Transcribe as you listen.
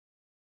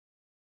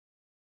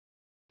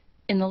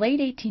In the late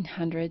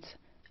 1800s,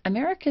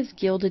 America's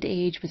Gilded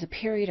Age was a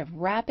period of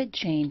rapid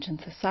change in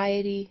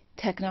society,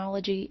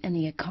 technology, and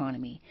the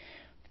economy.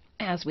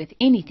 As with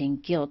anything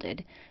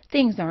gilded,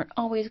 things aren't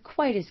always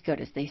quite as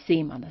good as they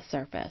seem on the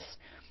surface.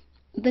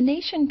 The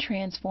nation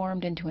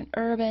transformed into an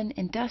urban,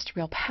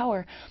 industrial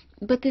power,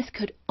 but this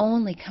could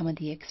only come at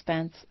the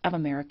expense of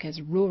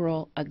America's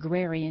rural,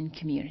 agrarian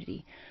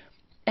community.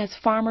 As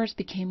farmers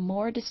became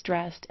more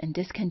distressed and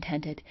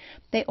discontented,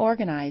 they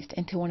organized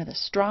into one of the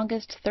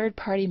strongest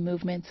third-party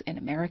movements in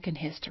American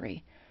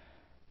history.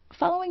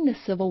 Following the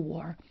Civil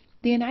War,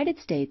 the United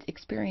States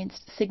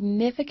experienced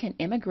significant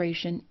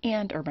immigration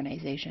and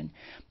urbanization,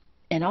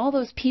 and all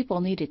those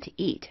people needed to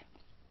eat.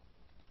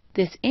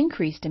 This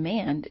increased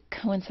demand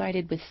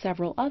coincided with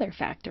several other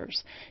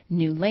factors: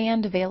 new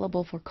land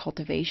available for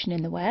cultivation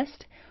in the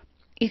West,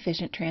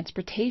 efficient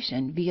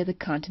transportation via the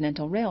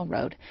Continental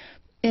Railroad,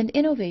 and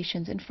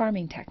innovations in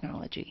farming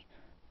technology.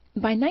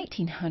 By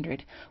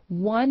 1900,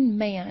 one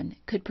man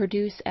could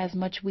produce as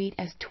much wheat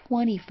as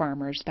 20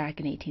 farmers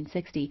back in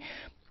 1860,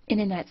 and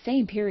in that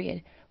same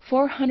period,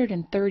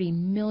 430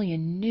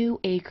 million new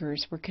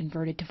acres were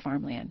converted to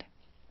farmland.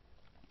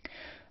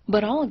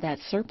 But all of that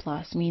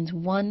surplus means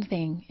one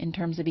thing in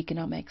terms of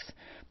economics: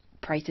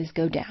 prices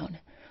go down.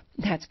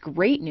 That's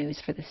great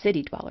news for the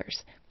city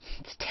dwellers.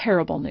 It's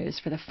terrible news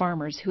for the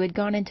farmers who had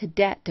gone into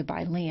debt to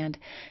buy land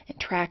and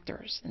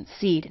tractors and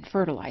seed and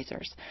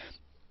fertilizers.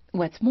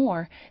 What's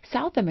more,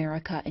 South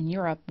America and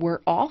Europe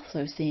were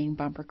also seeing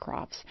bumper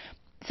crops,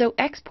 so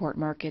export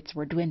markets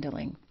were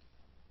dwindling.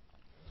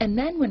 And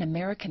then when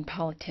American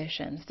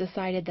politicians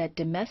decided that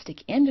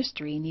domestic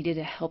industry needed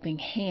a helping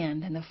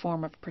hand in the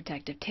form of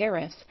protective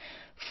tariffs,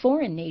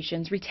 foreign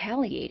nations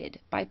retaliated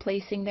by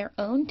placing their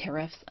own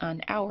tariffs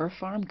on our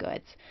farm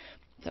goods.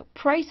 So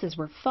prices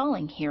were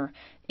falling here,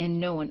 and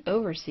no one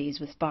overseas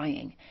was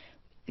buying.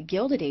 The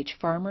Gilded Age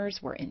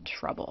farmers were in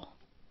trouble.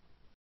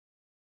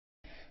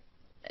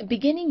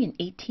 Beginning in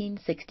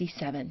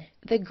 1867,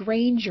 the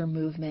Granger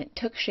movement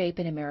took shape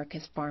in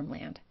America's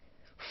farmland.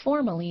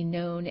 Formerly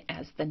known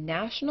as the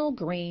National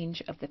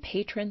Grange of the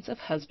Patrons of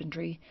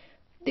Husbandry,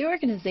 the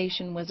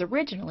organization was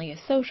originally a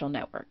social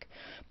network.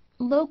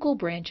 Local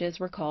branches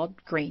were called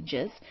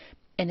granges,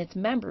 and its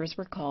members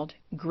were called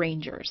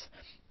grangers.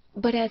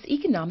 But as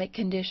economic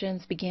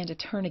conditions began to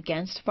turn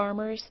against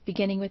farmers,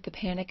 beginning with the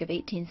Panic of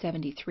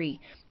 1873,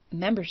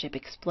 membership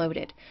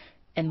exploded,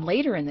 and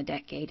later in the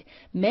decade,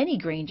 many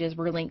granges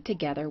were linked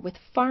together with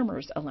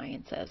farmers'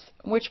 alliances,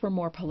 which were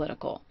more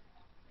political.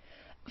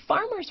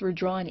 Farmers were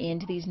drawn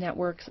into these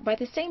networks by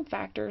the same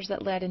factors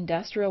that led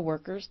industrial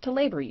workers to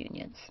labor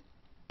unions.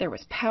 There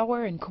was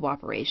power and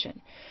cooperation.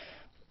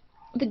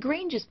 The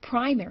Grange's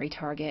primary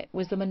target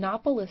was the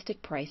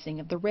monopolistic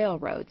pricing of the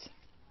railroads.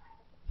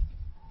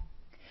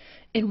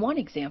 In one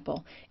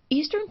example,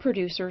 Eastern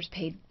producers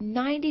paid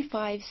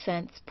 95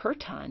 cents per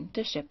ton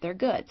to ship their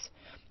goods.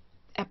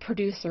 A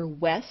producer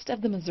west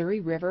of the Missouri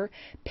River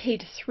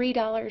paid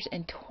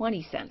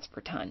 $3.20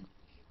 per ton.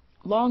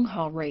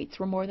 Long-haul rates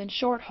were more than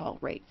short-haul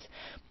rates.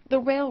 The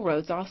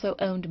railroads also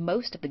owned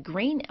most of the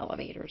grain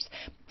elevators,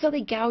 so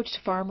they gouged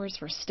farmers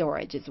for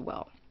storage as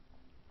well.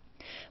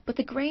 But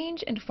the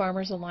Grange and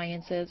Farmers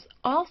Alliances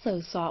also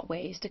sought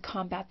ways to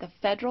combat the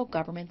federal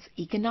government's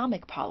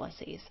economic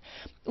policies,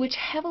 which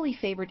heavily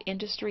favored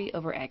industry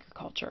over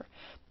agriculture.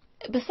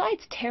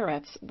 Besides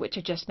tariffs, which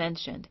I just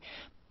mentioned,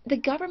 the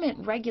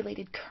government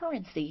regulated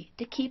currency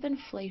to keep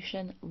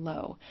inflation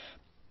low.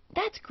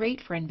 That's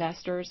great for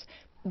investors,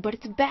 but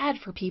it's bad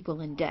for people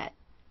in debt,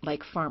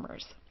 like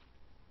farmers.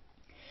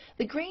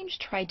 The Grange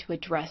tried to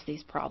address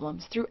these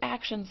problems through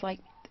actions like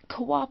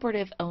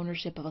cooperative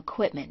ownership of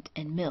equipment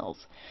and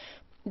mills.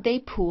 They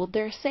pooled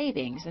their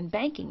savings and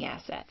banking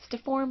assets to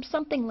form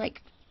something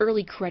like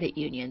early credit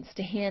unions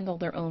to handle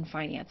their own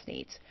finance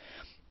needs.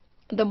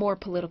 The more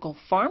political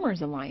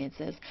farmers'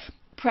 alliances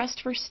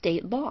pressed for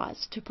state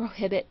laws to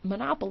prohibit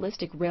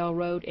monopolistic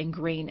railroad and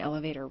grain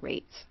elevator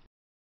rates.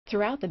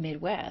 Throughout the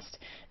Midwest,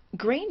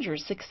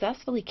 Grangers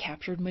successfully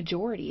captured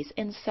majorities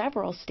in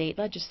several state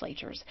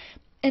legislatures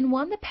and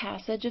won the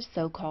passage of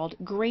so-called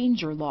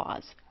Granger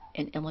laws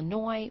in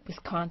Illinois,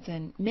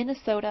 Wisconsin,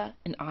 Minnesota,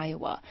 and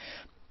Iowa,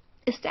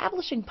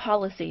 establishing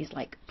policies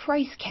like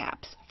price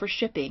caps for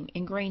shipping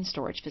in grain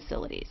storage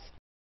facilities.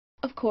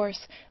 Of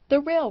course, the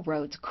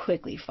railroads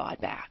quickly fought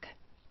back.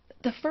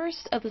 The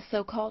first of the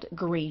so-called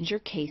Granger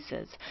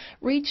cases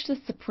reached the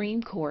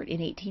Supreme Court in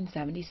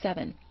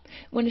 1877,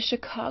 when a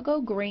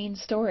Chicago grain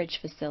storage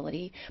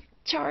facility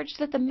charged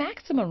that the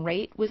maximum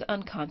rate was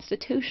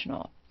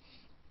unconstitutional.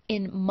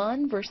 In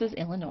Munn v.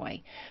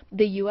 Illinois,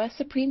 the U.S.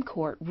 Supreme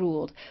Court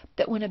ruled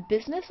that when a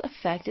business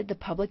affected the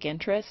public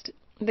interest,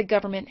 the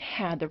government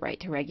had the right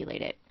to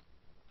regulate it.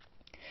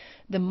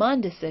 The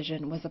Munn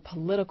decision was a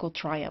political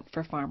triumph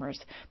for farmers,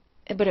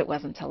 but it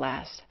wasn't to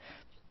last.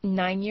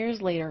 9 years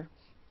later,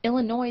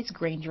 Illinois'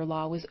 Granger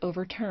law was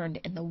overturned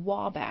in the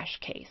Wabash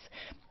case,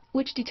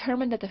 which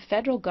determined that the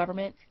federal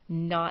government,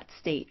 not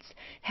states,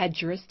 had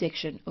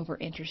jurisdiction over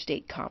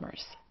interstate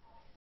commerce.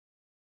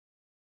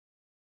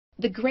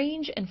 The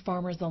Grange and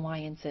Farmers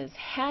Alliances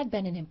had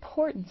been an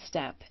important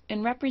step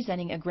in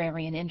representing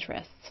agrarian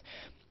interests,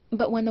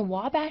 but when the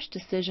Wabash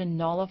decision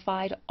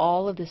nullified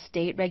all of the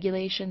state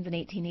regulations in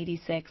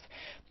 1886,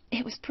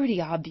 it was pretty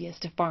obvious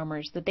to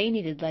farmers that they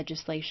needed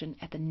legislation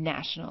at the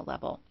national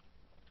level.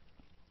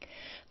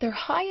 Their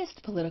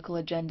highest political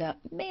agenda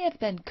may have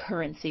been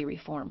currency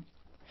reform.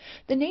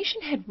 The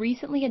nation had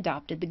recently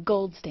adopted the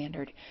gold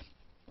standard,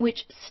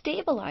 which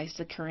stabilized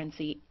the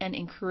currency and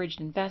encouraged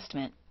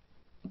investment,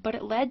 but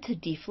it led to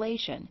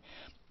deflation.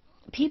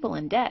 People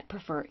in debt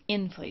prefer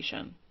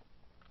inflation.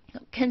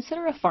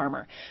 Consider a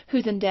farmer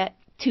who's in debt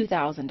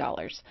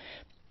 $2,000.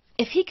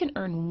 If he can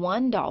earn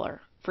 $1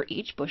 for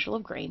each bushel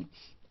of grain,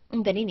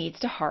 then he needs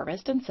to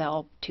harvest and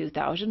sell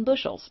 2,000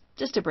 bushels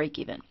just to break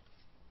even.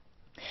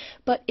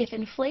 But if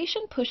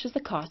inflation pushes the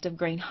cost of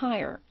grain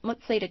higher,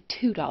 let's say to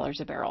 $2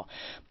 a barrel,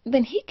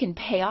 then he can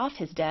pay off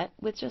his debt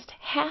with just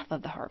half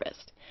of the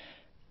harvest.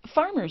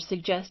 Farmers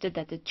suggested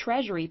that the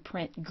Treasury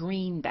print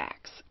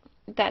greenbacks,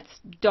 that's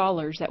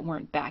dollars that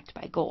weren't backed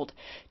by gold,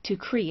 to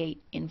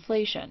create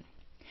inflation.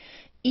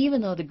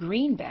 Even though the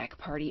Greenback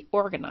Party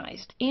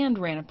organized and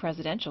ran a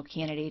presidential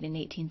candidate in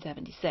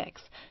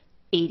 1876,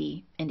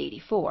 80, and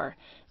 84,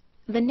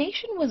 the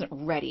nation wasn't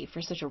ready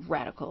for such a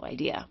radical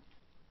idea.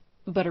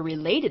 But a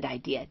related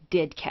idea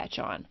did catch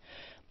on.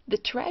 The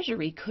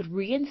Treasury could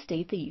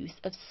reinstate the use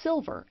of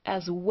silver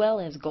as well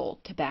as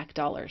gold to back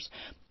dollars,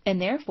 and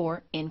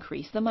therefore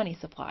increase the money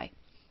supply.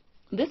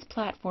 This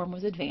platform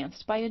was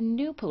advanced by a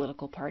new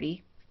political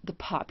party, the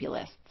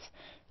Populists,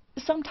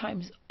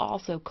 sometimes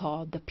also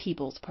called the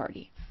People's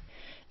Party.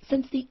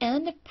 Since the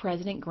end of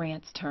President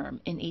Grant's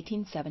term in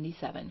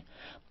 1877,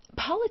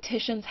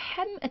 politicians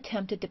hadn't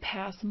attempted to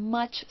pass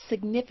much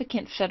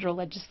significant federal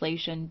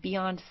legislation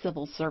beyond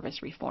civil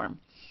service reform.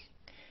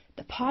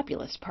 The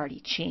Populist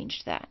Party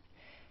changed that.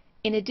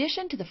 In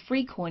addition to the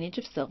free coinage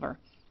of silver,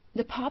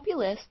 the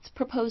Populists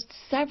proposed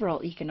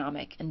several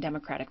economic and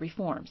democratic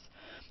reforms.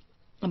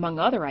 Among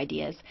other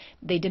ideas,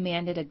 they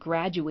demanded a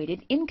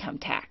graduated income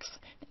tax.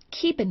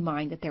 Keep in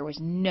mind that there was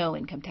no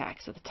income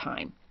tax at the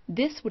time.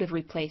 This would have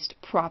replaced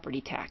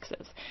property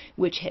taxes,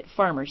 which hit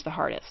farmers the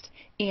hardest,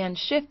 and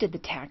shifted the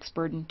tax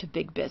burden to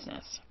big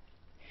business.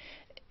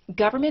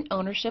 Government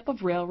ownership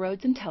of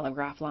railroads and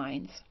telegraph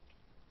lines,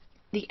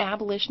 the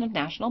abolition of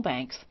national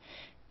banks,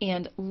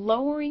 and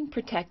lowering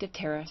protective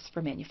tariffs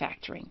for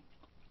manufacturing.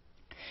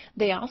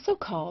 They also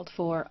called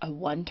for a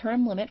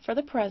one-term limit for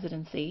the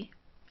presidency.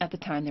 At the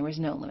time, there was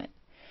no limit.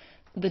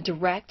 The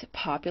direct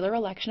popular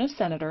election of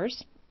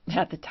senators.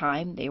 At the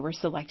time, they were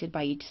selected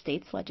by each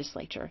state's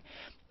legislature.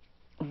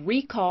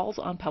 Recalls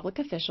on public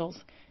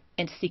officials,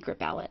 and secret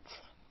ballots.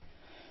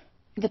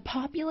 The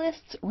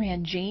Populists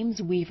ran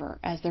James Weaver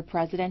as their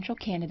presidential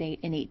candidate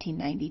in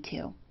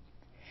 1892.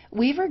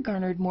 Weaver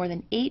garnered more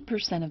than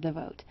 8% of the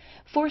vote,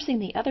 forcing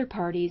the other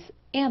parties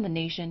and the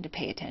nation to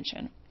pay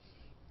attention.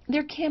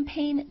 Their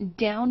campaign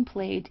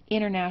downplayed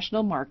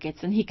international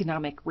markets and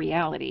economic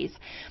realities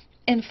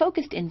and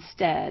focused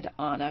instead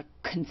on a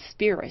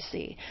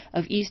conspiracy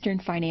of Eastern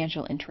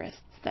financial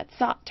interests that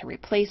sought to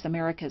replace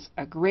America's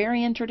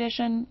agrarian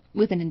tradition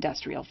with an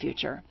industrial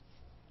future.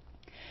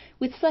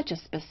 With such a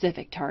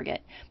specific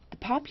target, the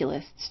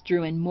Populists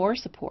drew in more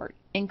support,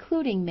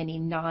 including many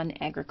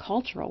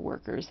non-agricultural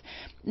workers,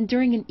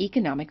 during an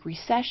economic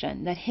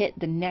recession that hit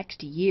the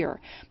next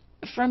year,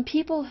 from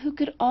people who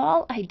could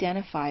all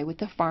identify with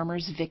the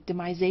farmers'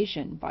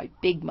 victimization by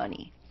big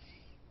money.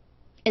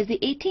 As the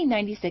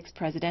 1896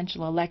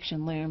 presidential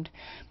election loomed,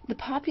 the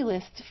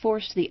Populists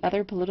forced the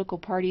other political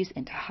parties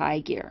into high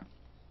gear.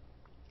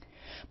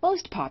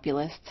 Most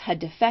Populists had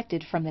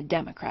defected from the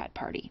Democrat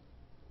Party.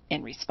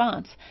 In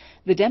response,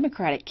 the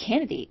Democratic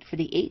candidate for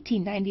the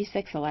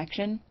 1896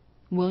 election,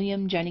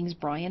 William Jennings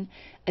Bryan,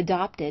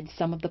 adopted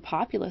some of the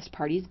Populist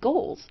Party's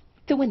goals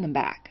to win them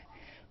back.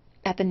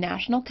 At the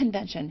National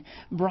Convention,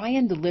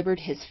 Bryan delivered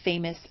his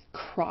famous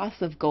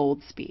Cross of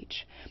Gold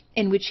speech,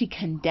 in which he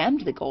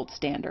condemned the gold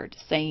standard,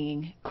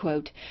 saying,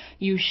 quote,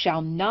 "You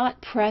shall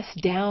not press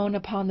down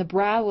upon the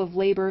brow of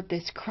labor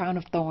this crown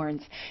of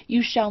thorns.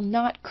 You shall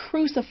not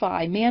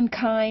crucify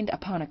mankind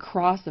upon a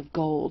cross of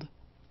gold."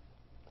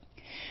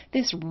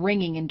 This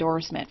ringing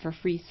endorsement for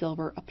free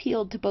silver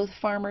appealed to both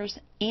farmers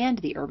and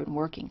the urban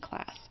working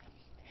class.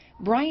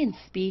 Bryan's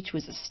speech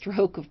was a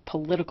stroke of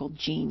political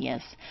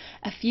genius.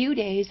 A few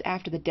days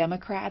after the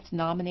Democrats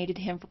nominated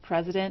him for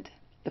president,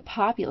 the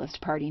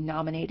Populist Party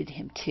nominated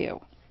him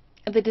too.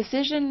 The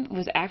decision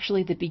was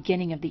actually the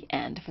beginning of the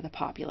end for the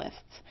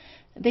Populists.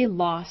 They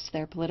lost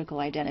their political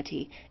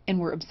identity and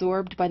were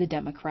absorbed by the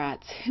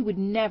Democrats, who would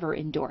never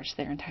endorse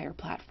their entire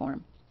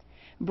platform.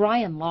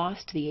 Bryan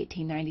lost the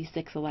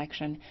 1896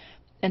 election,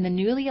 and the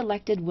newly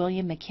elected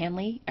William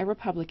McKinley, a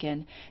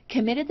Republican,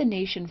 committed the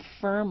nation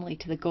firmly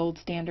to the gold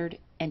standard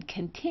and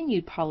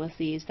continued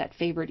policies that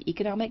favored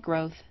economic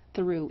growth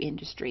through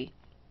industry.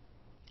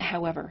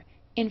 However,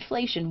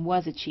 inflation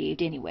was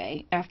achieved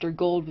anyway after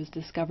gold was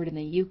discovered in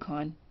the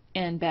Yukon,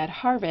 and bad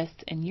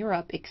harvests in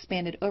Europe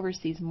expanded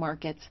overseas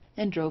markets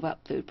and drove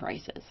up food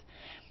prices.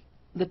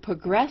 The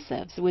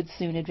progressives would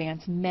soon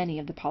advance many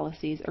of the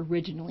policies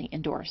originally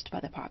endorsed by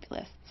the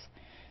populists.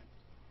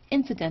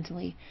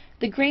 Incidentally,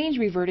 the Grange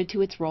reverted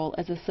to its role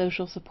as a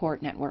social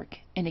support network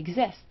and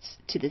exists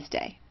to this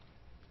day.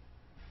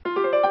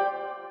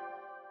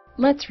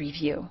 Let's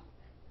review.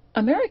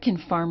 American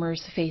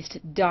farmers faced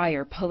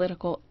dire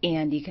political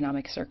and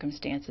economic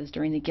circumstances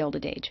during the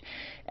Gilded Age,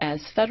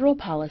 as federal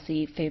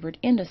policy favored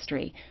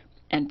industry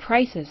and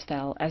prices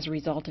fell as a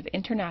result of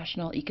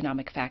international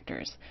economic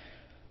factors.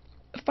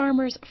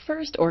 Farmers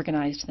first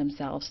organized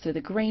themselves through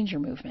the Granger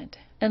movement,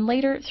 and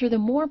later through the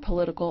more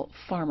political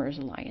farmers'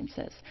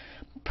 alliances,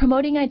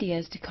 promoting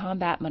ideas to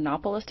combat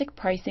monopolistic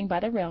pricing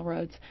by the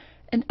railroads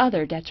and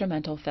other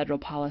detrimental federal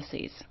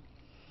policies.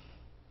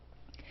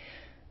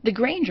 The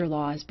Granger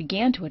laws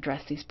began to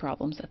address these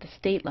problems at the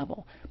state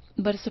level,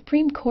 but a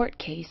Supreme Court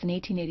case in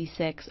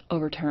 1886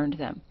 overturned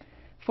them,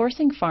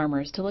 forcing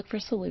farmers to look for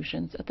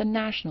solutions at the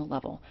national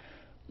level.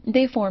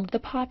 They formed the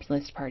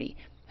Populist Party,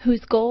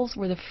 whose goals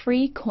were the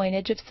free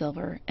coinage of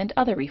silver and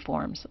other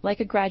reforms like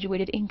a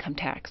graduated income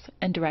tax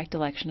and direct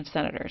election of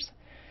senators.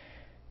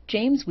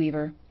 James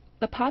Weaver,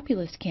 the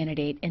populist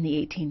candidate in the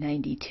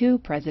 1892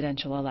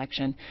 presidential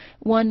election,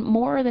 won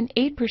more than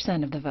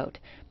 8% of the vote,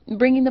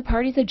 bringing the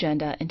party's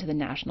agenda into the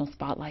national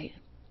spotlight.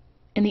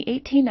 In the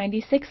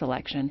 1896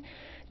 election,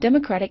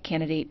 Democratic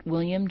candidate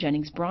William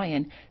Jennings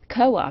Bryan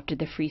co-opted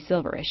the free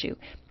silver issue,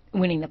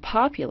 winning the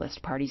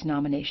Populist Party's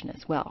nomination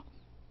as well.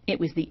 It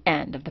was the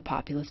end of the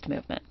populist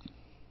movement.